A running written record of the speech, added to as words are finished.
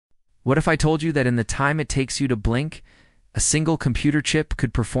What if I told you that in the time it takes you to blink, a single computer chip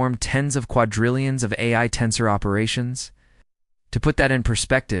could perform tens of quadrillions of AI tensor operations? To put that in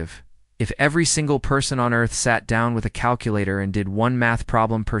perspective, if every single person on Earth sat down with a calculator and did one math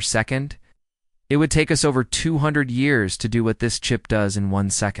problem per second, it would take us over 200 years to do what this chip does in 1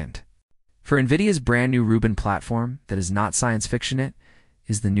 second. For NVIDIA's brand new Rubin platform, that is not science fiction, it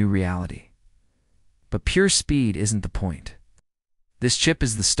is the new reality. But pure speed isn't the point. This chip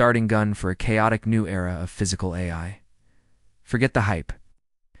is the starting gun for a chaotic new era of physical AI. Forget the hype.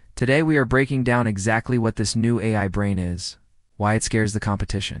 Today we are breaking down exactly what this new AI brain is, why it scares the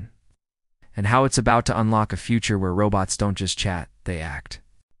competition, and how it's about to unlock a future where robots don't just chat, they act.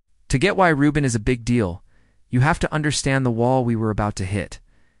 To get why Rubin is a big deal, you have to understand the wall we were about to hit.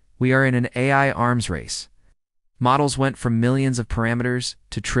 We are in an AI arms race. Models went from millions of parameters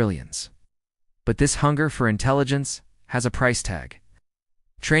to trillions. But this hunger for intelligence has a price tag.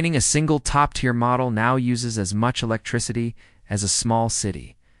 Training a single top-tier model now uses as much electricity as a small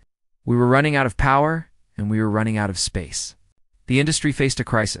city. We were running out of power, and we were running out of space. The industry faced a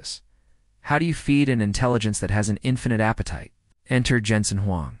crisis. How do you feed an intelligence that has an infinite appetite? Enter Jensen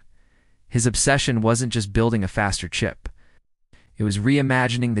Huang. His obsession wasn't just building a faster chip. It was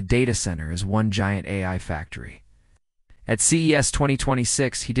reimagining the data center as one giant AI factory. At CES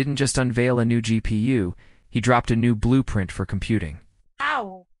 2026, he didn't just unveil a new GPU, he dropped a new blueprint for computing.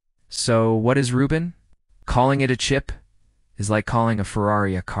 Ow! So, what is Rubin? Calling it a chip is like calling a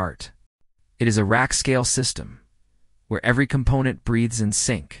Ferrari a cart. It is a rack-scale system, where every component breathes in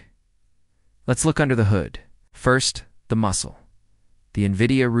sync. Let's look under the hood. First, the muscle. The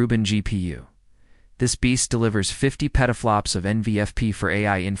NVIDIA Rubin GPU. This beast delivers 50 petaflops of NVFP for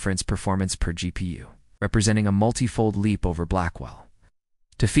AI inference performance per GPU, representing a multi-fold leap over Blackwell.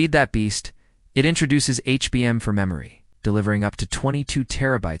 To feed that beast, it introduces HBM for memory, delivering up to 22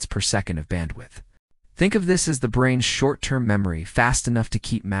 terabytes per second of bandwidth. Think of this as the brain's short-term memory, fast enough to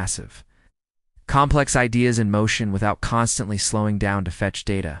keep massive complex ideas in motion without constantly slowing down to fetch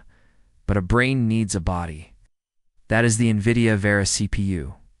data. But a brain needs a body. That is the NVIDIA Vera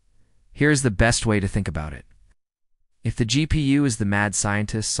CPU. Here's the best way to think about it. If the GPU is the mad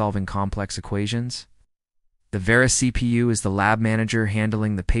scientist solving complex equations, the Vera CPU is the lab manager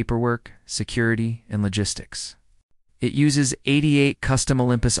handling the paperwork, security, and logistics. It uses 88 custom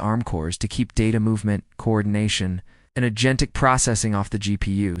Olympus ARM cores to keep data movement, coordination, and agentic processing off the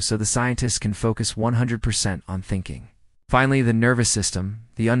GPU so the scientists can focus 100% on thinking. Finally, the nervous system,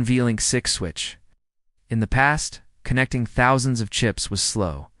 the NVLink 6 switch. In the past, connecting thousands of chips was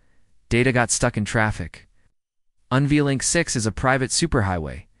slow. Data got stuck in traffic. NVLink 6 is a private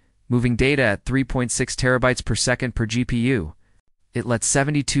superhighway, moving data at 3.6 terabytes per second per GPU. It lets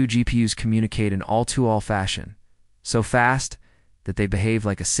 72 GPUs communicate in all-to-all fashion, so fast that they behave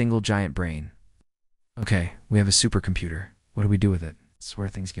like a single giant brain. Okay, we have a supercomputer. What do we do with it? It's where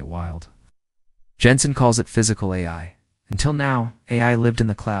things get wild. Jensen calls it physical AI. Until now, AI lived in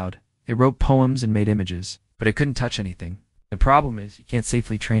the cloud. It wrote poems and made images, but it couldn't touch anything. The problem is, you can't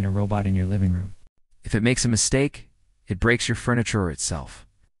safely train a robot in your living room. If it makes a mistake, it breaks your furniture or itself.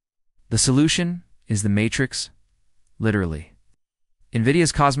 The solution is the matrix, literally.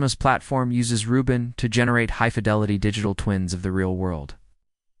 NVIDIA's Cosmos platform uses Rubin to generate high-fidelity digital twins of the real world.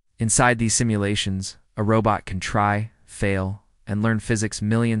 Inside these simulations, a robot can try, fail, and learn physics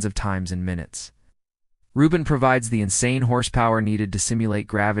millions of times in minutes. Rubin provides the insane horsepower needed to simulate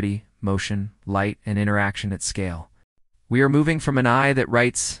gravity, motion, light, and interaction at scale. We are moving from an eye that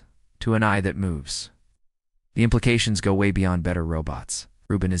writes to an eye that moves. The implications go way beyond better robots.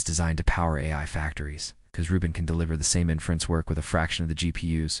 Rubin is designed to power AI factories. Because Rubin can deliver the same inference work with a fraction of the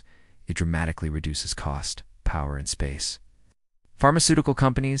GPUs, it dramatically reduces cost, power, and space. Pharmaceutical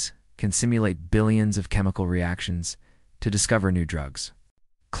companies can simulate billions of chemical reactions to discover new drugs.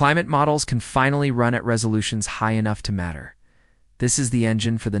 Climate models can finally run at resolutions high enough to matter. This is the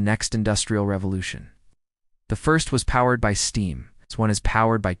engine for the next industrial revolution. The first was powered by steam. This one is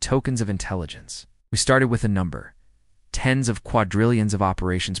powered by tokens of intelligence. We started with a number, tens of quadrillions of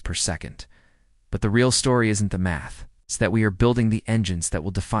operations per second. But the real story isn't the math. It's that we are building the engines that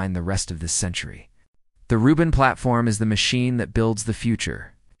will define the rest of this century. The Rubin platform is the machine that builds the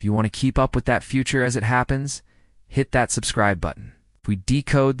future. If you want to keep up with that future as it happens, hit that subscribe button. We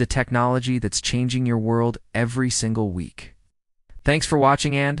decode the technology that's changing your world every single week. Thanks for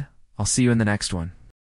watching, and I'll see you in the next one.